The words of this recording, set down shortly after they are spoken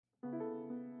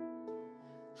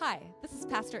Hi, this is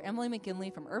Pastor Emily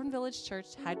McGinley from Urban Village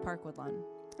Church, Hyde Park, Woodlawn.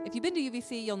 If you've been to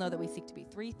UVC, you'll know that we seek to be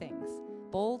three things: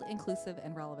 bold, inclusive,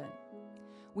 and relevant.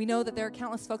 We know that there are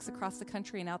countless folks across the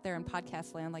country and out there in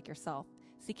podcast land like yourself,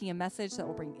 seeking a message that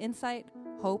will bring insight,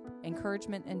 hope,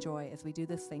 encouragement, and joy as we do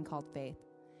this thing called faith.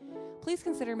 Please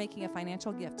consider making a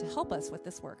financial gift to help us with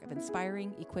this work of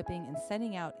inspiring, equipping, and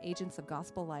sending out agents of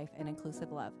gospel life and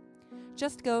inclusive love.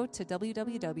 Just go to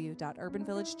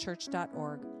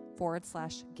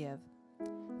www.urbanvillagechurch.org/give.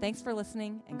 Thanks for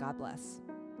listening, and God bless.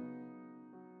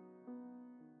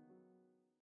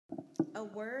 A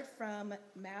word from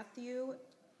Matthew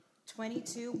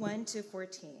 22,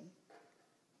 1-14.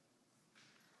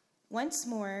 Once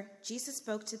more, Jesus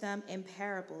spoke to them in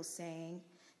parables, saying,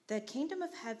 "The kingdom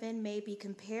of heaven may be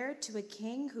compared to a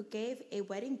king who gave a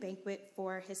wedding banquet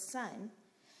for his son.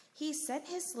 He sent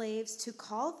his slaves to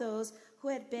call those who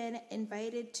had been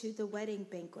invited to the wedding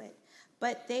banquet,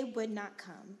 but they would not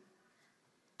come.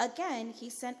 Again, he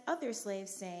sent other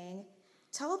slaves, saying,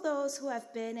 'Tell those who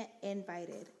have been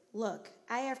invited, look,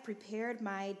 I have prepared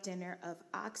my dinner of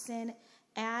oxen,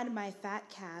 and my fat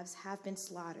calves have been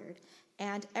slaughtered,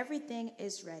 and everything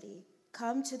is ready.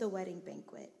 Come to the wedding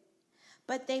banquet.'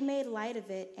 But they made light of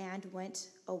it and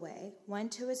went away, one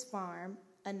to his farm,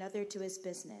 another to his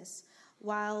business,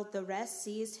 while the rest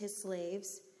seized his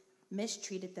slaves,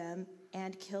 mistreated them,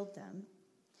 and killed them.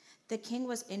 The king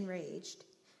was enraged.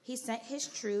 He sent his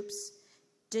troops,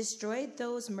 destroyed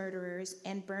those murderers,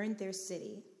 and burned their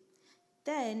city.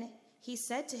 Then he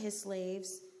said to his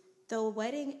slaves, 'The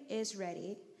wedding is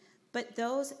ready, but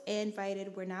those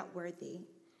invited were not worthy.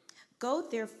 Go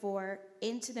therefore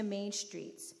into the main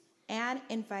streets and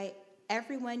invite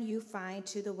everyone you find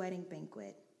to the wedding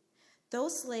banquet.'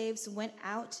 Those slaves went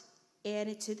out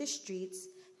into the streets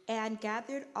and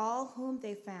gathered all whom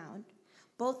they found,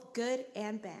 both good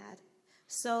and bad.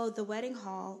 So the wedding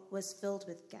hall was filled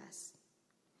with guests.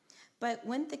 But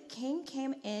when the king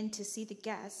came in to see the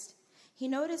guests, he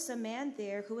noticed a man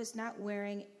there who was not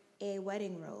wearing a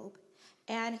wedding robe.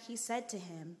 And he said to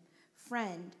him,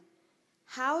 'Friend,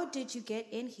 how did you get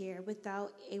in here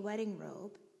without a wedding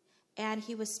robe?' And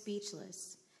he was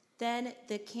speechless. Then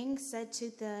the king said to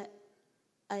the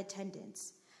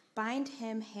attendants, 'Bind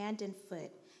him hand and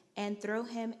foot and throw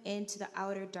him into the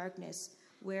outer darkness,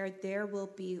 where there will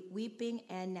be weeping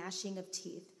and gnashing of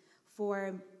teeth.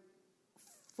 For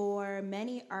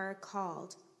many are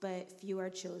called, but few are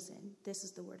chosen.'" This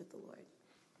is the word of the Lord.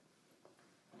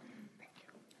 Thank you.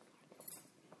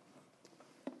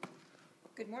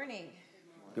 Good morning.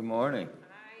 Good morning. I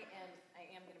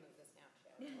am going to move this now,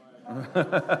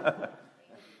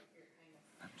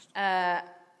 too.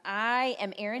 I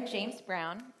am Erin James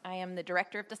Brown. I am the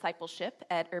Director of Discipleship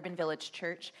at Urban Village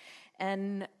Church,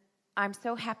 and I'm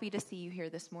so happy to see you here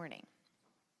this morning.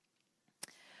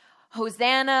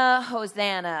 Hosanna,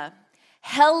 Hosanna.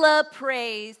 Hella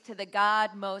praise to the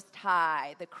God Most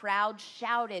High. The crowd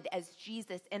shouted as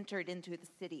Jesus entered into the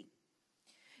city.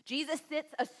 Jesus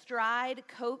sits astride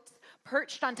coats,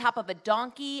 perched on top of a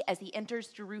donkey as he enters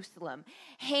Jerusalem.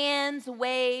 Hands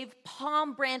wave,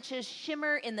 palm branches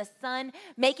shimmer in the sun,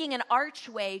 making an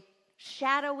archway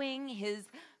shadowing his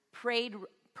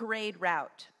parade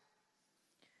route.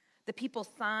 The people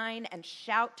sign and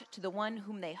shout to the one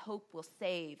whom they hope will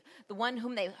save, the one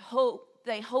whom they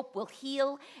hope will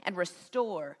heal and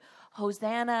restore.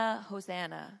 Hosanna,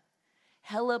 Hosanna.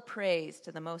 Hella praise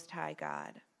to the Most High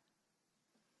God.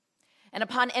 And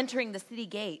upon entering the city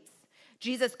gates,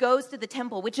 Jesus goes to the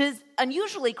temple, which is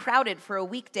unusually crowded for a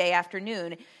weekday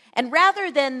afternoon. And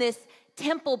rather than this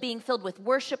temple being filled with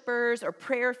worshipers or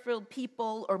prayer-filled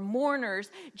people or mourners,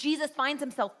 Jesus finds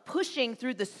himself pushing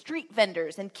through the street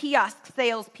vendors and kiosk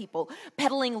salespeople,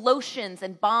 peddling lotions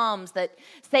and balms that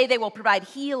say they will provide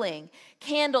healing,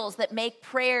 candles that make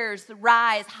prayers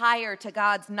rise higher to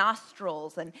God's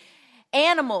nostrils, and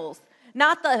animals,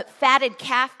 not the fatted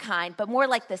calf kind, but more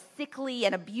like the sickly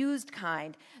and abused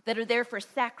kind that are there for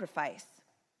sacrifice.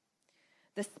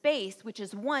 The space, which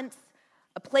is once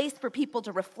a place for people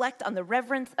to reflect on the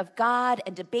reverence of God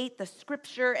and debate the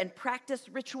scripture and practice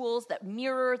rituals that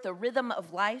mirror the rhythm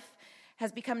of life,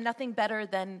 has become nothing better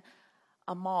than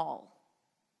a mall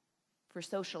for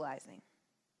socializing.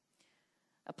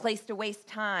 A place to waste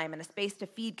time and a space to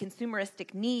feed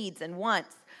consumeristic needs and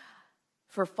wants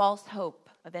for false hope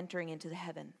of entering into the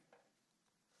heaven.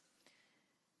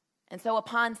 And so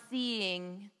upon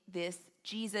seeing this,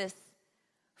 Jesus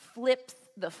flips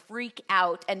the freak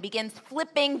out and begins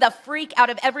flipping the freak out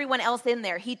of everyone else in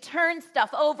there. He turns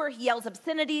stuff over, he yells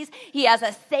obscenities, he has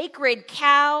a sacred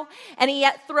cow, and he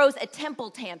throws a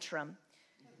temple tantrum.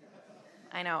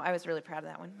 I know, I was really proud of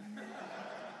that one.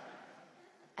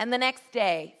 And the next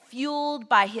day, fueled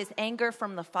by his anger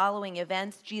from the following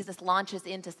events, Jesus launches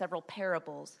into several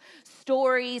parables,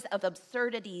 stories of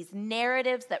absurdities,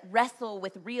 narratives that wrestle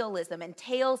with realism, and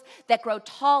tales that grow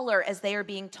taller as they are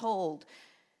being told,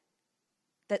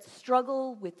 that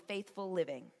struggle with faithful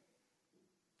living.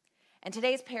 And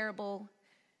today's parable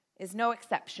is no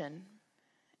exception.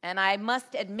 And I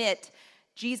must admit,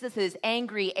 Jesus'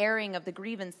 angry airing of the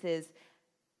grievances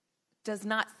does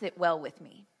not sit well with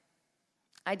me.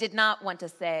 I did not want to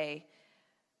say,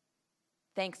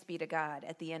 "Thanks be to God,"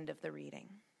 at the end of the reading.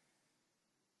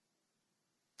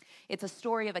 It's a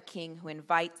story of a king who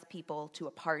invites people to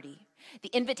a party. The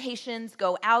invitations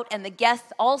go out and the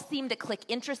guests all seem to click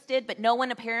interested, but no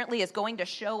one apparently is going to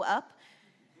show up.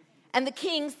 And the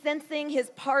king, sensing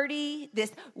his party,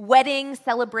 this wedding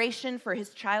celebration for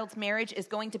his child's marriage, is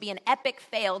going to be an epic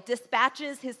fail,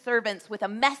 dispatches his servants with a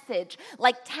message.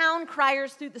 Like town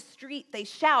criers through the street, they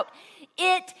shout,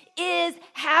 "It is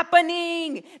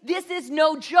happening! This is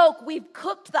no joke. We've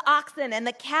cooked the oxen and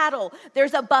the cattle.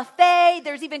 There's a buffet.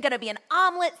 There's even going to be an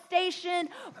omelet station,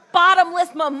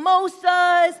 bottomless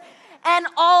mimosas, and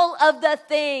all of the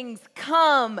things.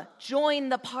 Come, join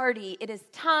the party. It is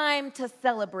time to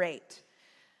celebrate."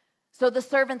 So the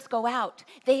servants go out.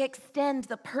 They extend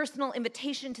the personal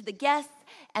invitation to the guests,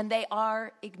 and they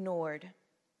are ignored.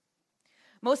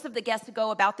 Most of the guests go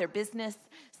about their business.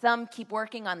 Some keep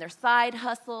working on their side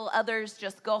hustle. Others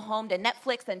just go home to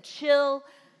Netflix and chill.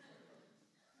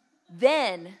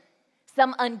 Then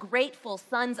some ungrateful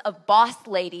sons of boss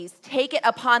ladies take it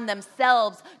upon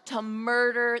themselves to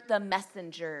murder the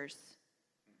messengers.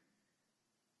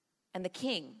 And the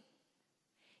king,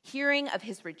 hearing of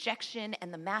his rejection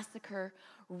and the massacre,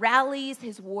 rallies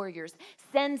his warriors,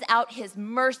 sends out his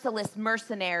merciless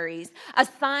mercenaries,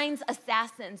 assigns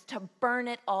assassins to burn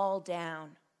it all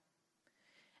down.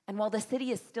 And while the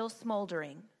city is still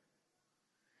smoldering,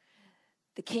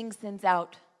 the king sends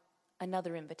out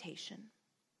another invitation.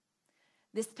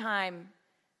 This time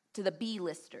to the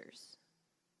B-listers,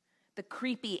 the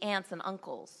creepy aunts and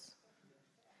uncles,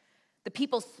 the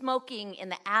people smoking in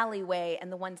the alleyway and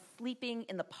the ones sleeping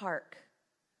in the park.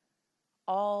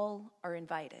 All are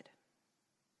invited.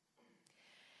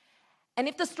 And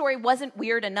if the story wasn't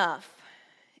weird enough,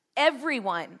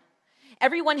 everyone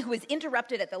who is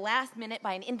interrupted at the last minute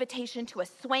by an invitation to a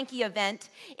swanky event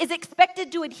is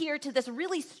expected to adhere to this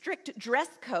really strict dress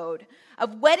code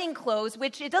of wedding clothes,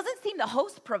 which it doesn't seem the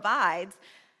host provides.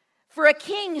 For a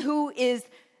king who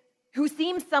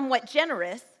seems somewhat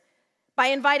generous by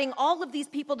inviting all of these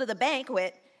people to the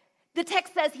banquet, the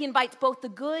text says he invites both the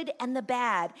good and the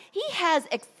bad. He has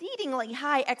exceedingly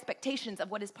high expectations of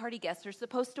what his party guests are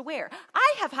supposed to wear.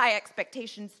 I have high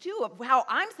expectations, too, of how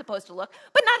I'm supposed to look,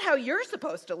 but not how you're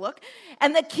supposed to look.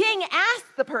 And the king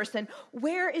asks the person,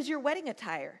 "Where is your wedding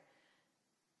attire?"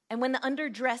 And when the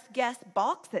underdressed guest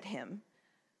balks at him,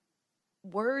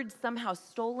 words somehow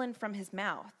stolen from his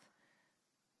mouth,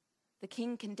 the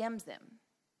king condemns him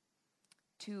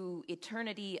to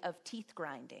eternity of teeth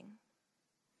grinding.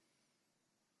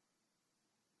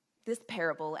 This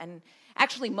parable, and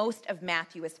actually most of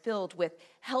Matthew, is filled with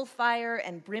hellfire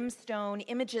and brimstone,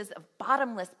 images of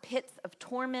bottomless pits of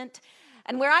torment.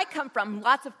 And where I come from,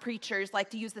 lots of preachers like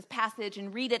to use this passage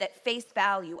and read it at face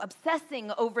value,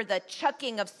 obsessing over the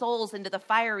chucking of souls into the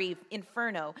fiery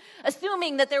inferno,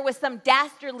 assuming that there was some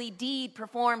dastardly deed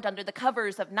performed under the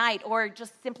covers of night, or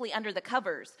just simply under the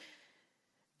covers,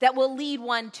 that will lead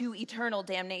one to eternal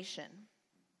damnation.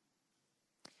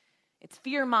 It's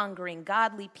fear-mongering,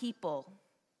 godly people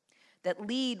that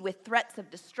lead with threats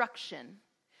of destruction,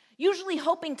 usually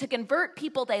hoping to convert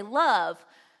people they love,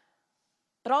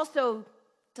 but also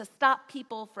to stop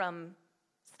people from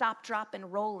stop, drop,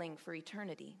 and rolling for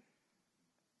eternity.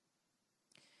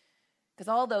 Because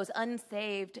all those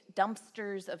unsaved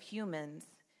dumpsters of humans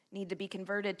need to be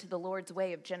converted to the Lord's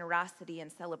way of generosity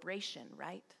and celebration,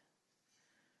 right?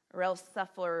 Or else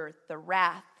suffer the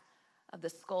wrath of the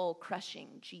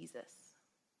skull-crushing Jesus.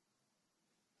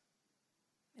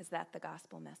 Is that the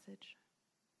gospel message?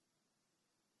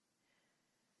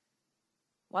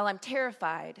 While I'm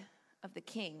terrified of the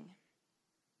king,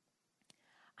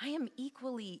 I am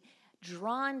equally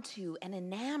drawn to and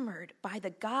enamored by the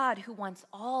God who wants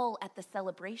all at the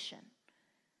celebration.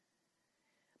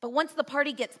 But once the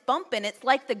party gets bumping, it's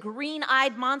like the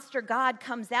green-eyed monster God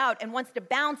comes out and wants to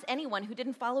bounce anyone who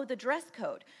didn't follow the dress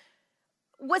code.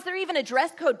 Was there even a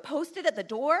dress code posted at the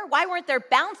door? Why weren't there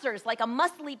bouncers like a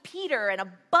muscly Peter and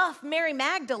a buff Mary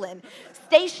Magdalene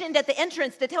stationed at the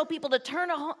entrance to tell people to turn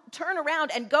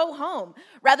around and go home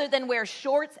rather than wear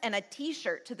shorts and a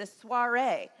t-shirt to the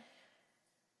soiree?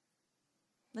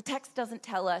 The text doesn't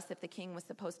tell us if the king was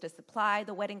supposed to supply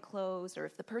the wedding clothes or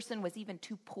if the person was even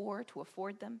too poor to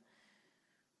afford them.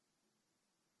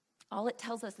 All it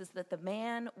tells us is that the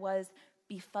man was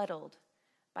befuddled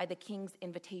by the king's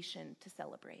invitation to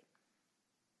celebrate.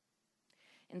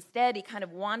 Instead, he kind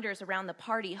of wanders around the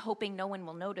party hoping no one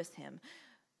will notice him,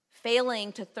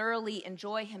 failing to thoroughly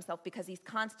enjoy himself because he's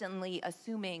constantly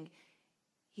assuming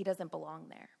he doesn't belong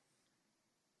there.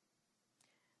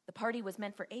 The party was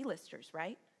meant for A-listers,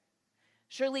 right?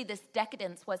 Surely this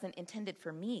decadence wasn't intended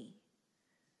for me.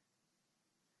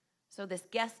 So this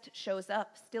guest shows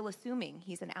up still assuming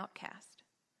he's an outcast,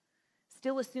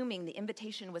 still assuming the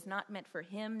invitation was not meant for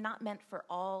him, not meant for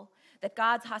all, that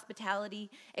God's hospitality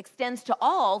extends to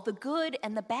all, the good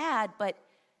and the bad, but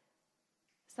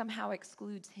somehow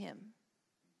excludes him.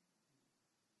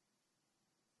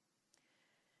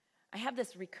 I have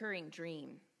this recurring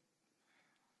dream.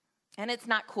 And it's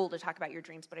not cool to talk about your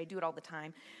dreams, but I do it all the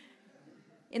time.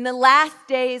 In the last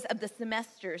days of the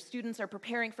semester, students are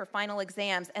preparing for final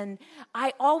exams, and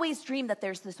I always dream that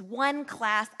there's this one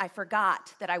class I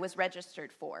forgot that I was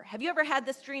registered for. Have you ever had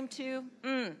this dream too?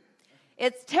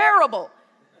 It's terrible.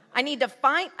 I need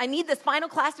this final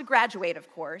class to graduate, of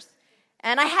course,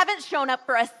 and I haven't shown up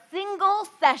for a single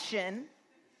session.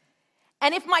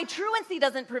 And if my truancy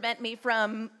doesn't prevent me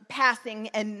from passing,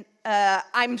 and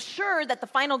I'm sure that the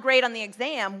final grade on the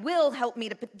exam will help me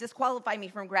to disqualify me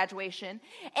from graduation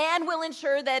and will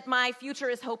ensure that my future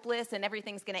is hopeless and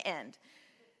everything's going to end.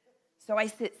 So I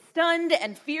sit stunned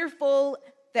and fearful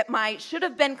that my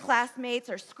should-have-been classmates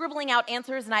are scribbling out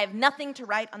answers and I have nothing to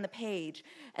write on the page.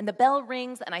 And the bell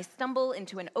rings and I stumble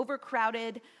into an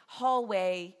overcrowded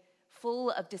hallway full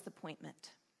of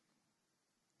disappointment.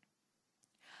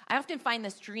 I often find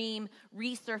this dream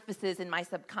resurfaces in my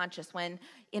subconscious when,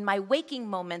 in my waking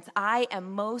moments, I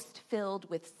am most filled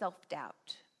with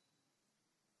self-doubt.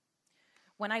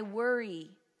 When I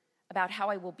worry about how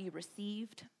I will be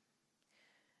received,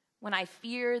 when I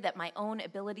fear that my own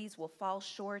abilities will fall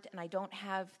short and I don't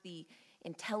have the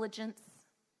intelligence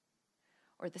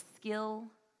or the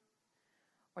skill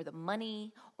or the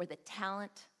money or the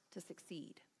talent to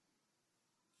succeed.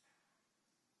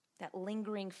 That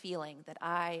lingering feeling that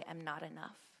I am not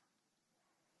enough.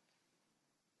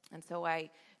 And so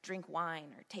I drink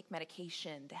wine or take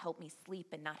medication to help me sleep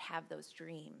and not have those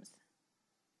dreams.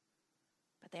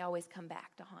 But they always come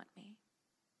back to haunt me.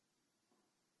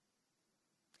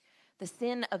 The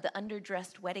sin of the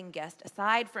underdressed wedding guest,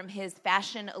 aside from his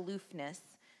fashion aloofness,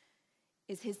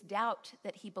 is his doubt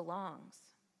that he belongs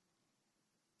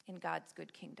in God's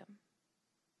good kingdom.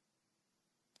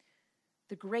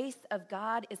 The grace of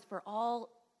God is for all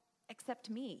except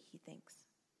me, he thinks.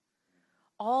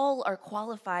 All are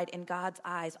qualified in God's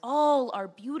eyes. All are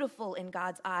beautiful in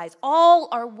God's eyes. All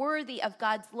are worthy of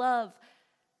God's love.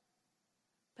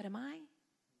 But am I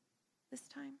this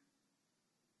time?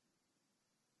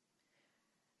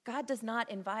 God does not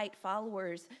invite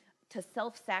followers to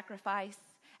self-sacrifice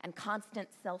and constant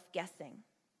self-guessing.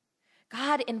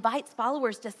 God invites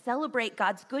followers to celebrate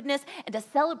God's goodness and to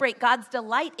celebrate God's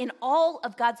delight in all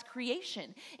of God's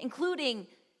creation, including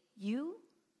you,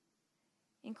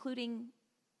 including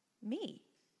me,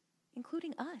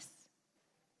 including us.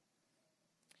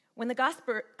 When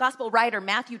the gospel writer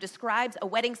Matthew describes a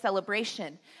wedding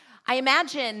celebration, I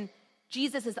imagine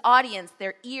Jesus' audience,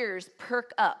 their ears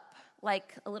perk up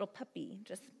like a little puppy,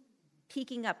 just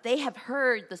peeking up. They have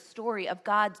heard the story of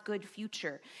God's good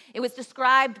future. It was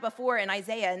described before in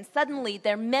Isaiah, and suddenly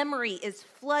their memory is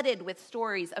flooded with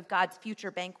stories of God's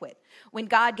future banquet, when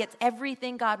God gets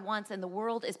everything God wants and the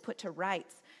world is put to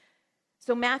rights.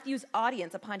 So Matthew's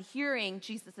audience, upon hearing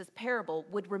Jesus' parable,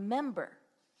 would remember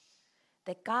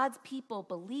that God's people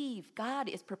believe God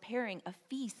is preparing a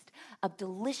feast of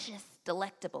delicious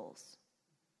delectables.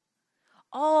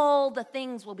 All the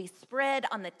things will be spread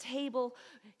on the table.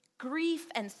 Grief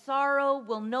and sorrow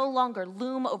will no longer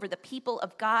loom over the people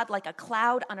of God like a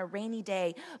cloud on a rainy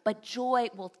day, but joy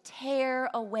will tear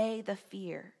away the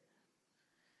fear.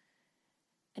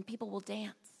 And people will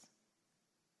dance.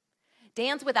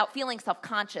 Dance without feeling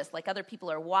self-conscious like other people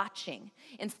are watching.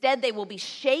 Instead, they will be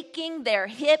shaking their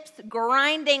hips,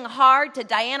 grinding hard to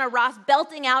Diana Ross,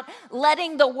 belting out,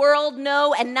 letting the world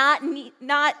know and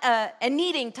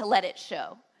needing to let it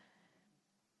show.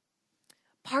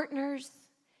 Partners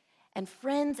and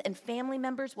friends and family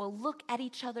members will look at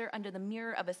each other under the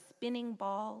mirror of a spinning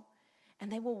ball, and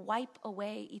they will wipe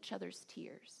away each other's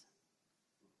tears.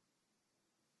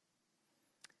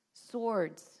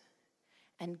 Swords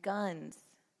and guns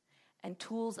and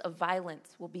tools of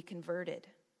violence will be converted,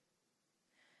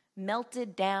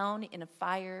 melted down in a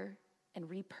fire and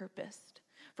repurposed.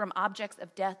 from objects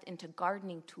of death into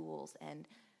gardening tools and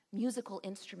musical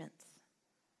instruments.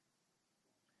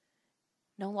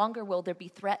 No longer will there be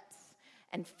threats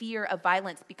and fear of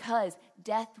violence because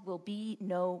death will be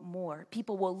no more.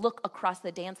 People will look across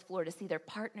the dance floor to see their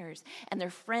partners and their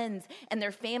friends and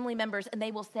their family members, and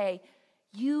they will say,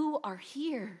 "You are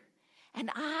here,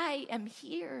 and I am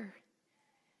here."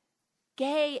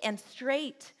 Gay and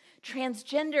straight,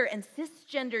 transgender and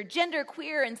cisgender,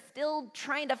 genderqueer and still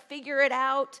trying to figure it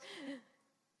out.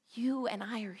 You and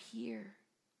I are here.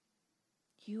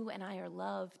 You and I are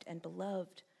loved and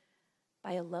beloved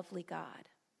by a lovely God.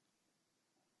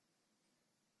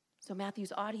 So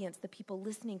Matthew's audience, the people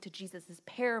listening to Jesus'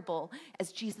 parable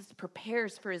as Jesus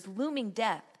prepares for his looming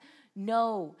death,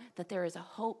 know that there is a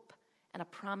hope and a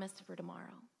promise for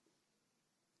tomorrow.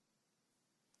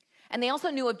 And they also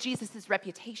knew of Jesus'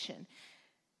 reputation.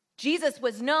 Jesus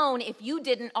was known, if you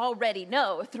didn't already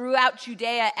know, throughout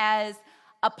Judea as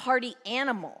a party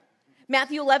animal.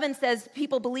 Matthew 11 says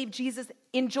people believe Jesus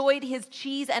enjoyed his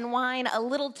cheese and wine a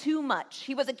little too much.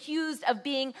 He was accused of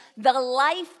being the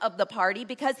life of the party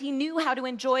because he knew how to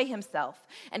enjoy himself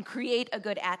and create a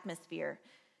good atmosphere.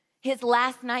 His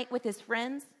last night with his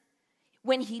friends,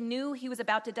 when he knew he was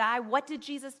about to die, what did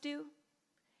Jesus do?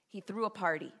 He threw a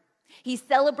party. He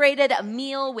celebrated a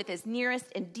meal with his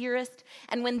nearest and dearest,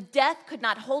 and when death could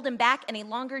not hold him back any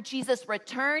longer, Jesus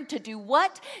returned to do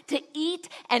what? To eat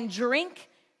and drink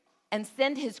and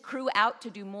send his crew out to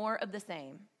do more of the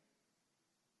same.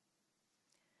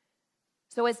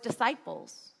 So as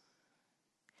disciples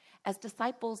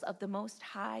of the Most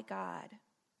High God,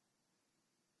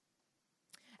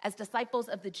 as disciples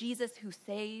of the Jesus who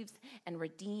saves and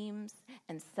redeems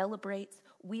and celebrates,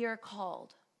 we are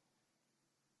called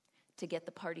to get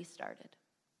the party started.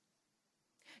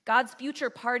 God's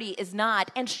future party is not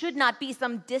and should not be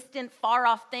some distant,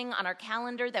 far-off thing on our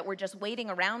calendar that we're just waiting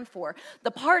around for.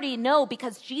 The party, no,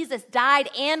 because Jesus died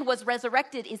and was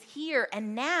resurrected, is here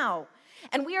and now.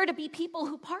 And we are to be people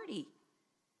who party.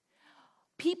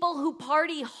 People who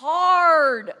party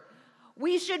hard.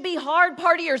 We should be hard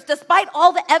partiers, despite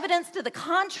all the evidence to the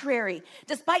contrary,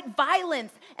 despite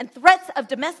violence and threats of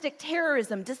domestic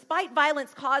terrorism, despite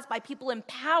violence caused by people in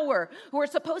power who are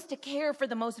supposed to care for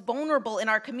the most vulnerable in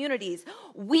our communities.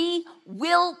 We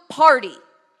will party.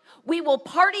 We will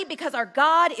party because our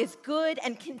God is good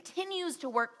and continues to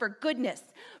work for goodness,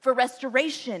 for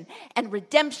restoration and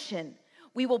redemption.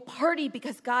 We will party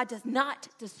because God does not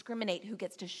discriminate who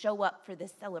gets to show up for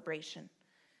this celebration.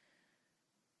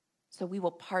 So we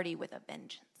will party with a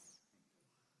vengeance.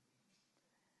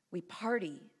 We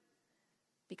party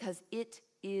because it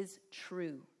is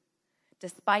true.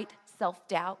 Despite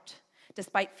self-doubt,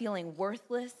 despite feeling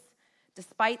worthless,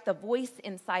 despite the voice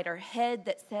inside our head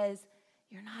that says,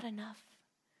 "You're not enough,"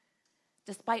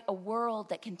 despite a world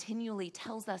that continually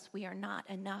tells us we are not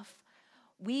enough,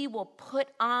 we will put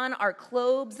on our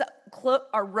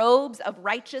our robes of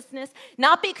righteousness,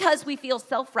 not because we feel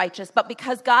self-righteous, but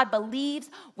because God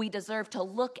believes we deserve to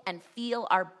look and feel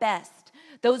our best.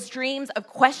 Those dreams of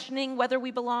questioning whether we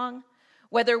belong,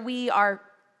 those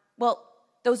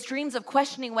dreams of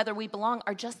questioning whether we belong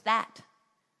are just that.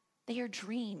 They are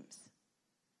dreams.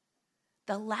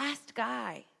 The last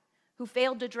guy who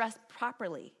failed to dress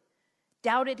properly,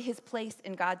 doubted his place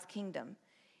in God's kingdom,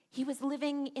 he was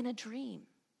living in a dream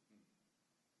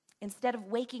instead of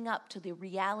waking up to the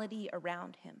reality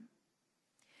around him.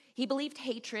 He believed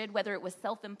hatred, whether it was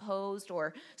self-imposed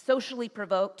or socially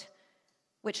provoked,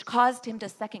 which caused him to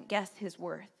second-guess his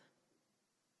worth.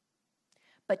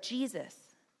 But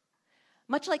Jesus,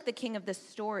 much like the king of this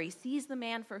story, sees the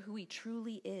man for who he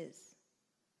truly is,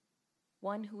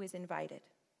 one who is invited,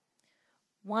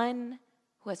 one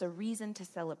who has a reason to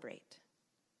celebrate,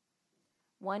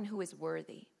 one who is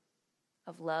worthy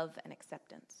of love and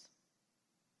acceptance.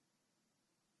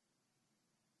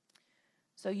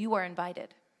 So you are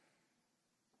invited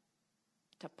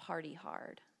to party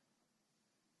hard,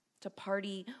 to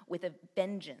party with a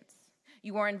vengeance.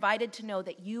 You are invited to know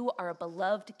that you are a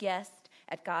beloved guest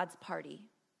at God's party,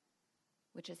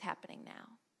 which is happening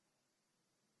now.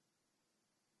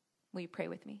 Will you pray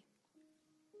with me?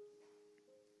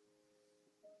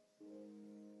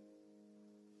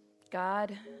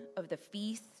 God of the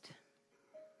feast,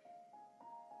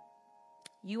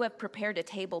 you have prepared a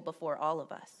table before all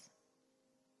of us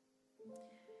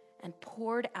and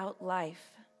poured out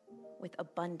life with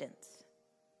abundance.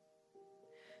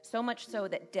 So much so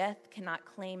that death cannot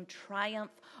claim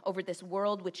triumph over this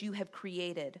world which you have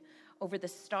created, over the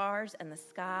stars and the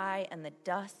sky and the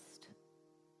dust.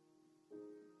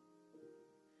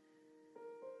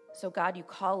 So God, you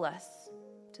call us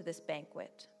to this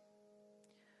banquet.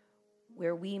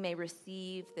 where we may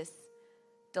receive this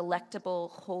delectable,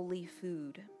 holy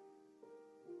food.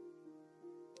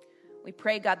 We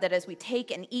pray, God, that as we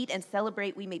take and eat and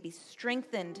celebrate, we may be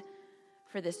strengthened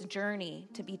for this journey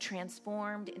to be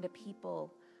transformed into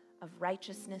people of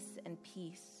righteousness and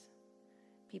peace,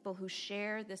 people who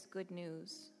share this good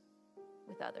news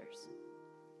with others.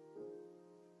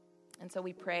 And so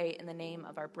we pray in the name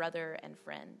of our brother and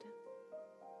friend,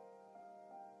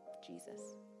 Jesus.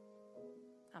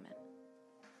 Amen.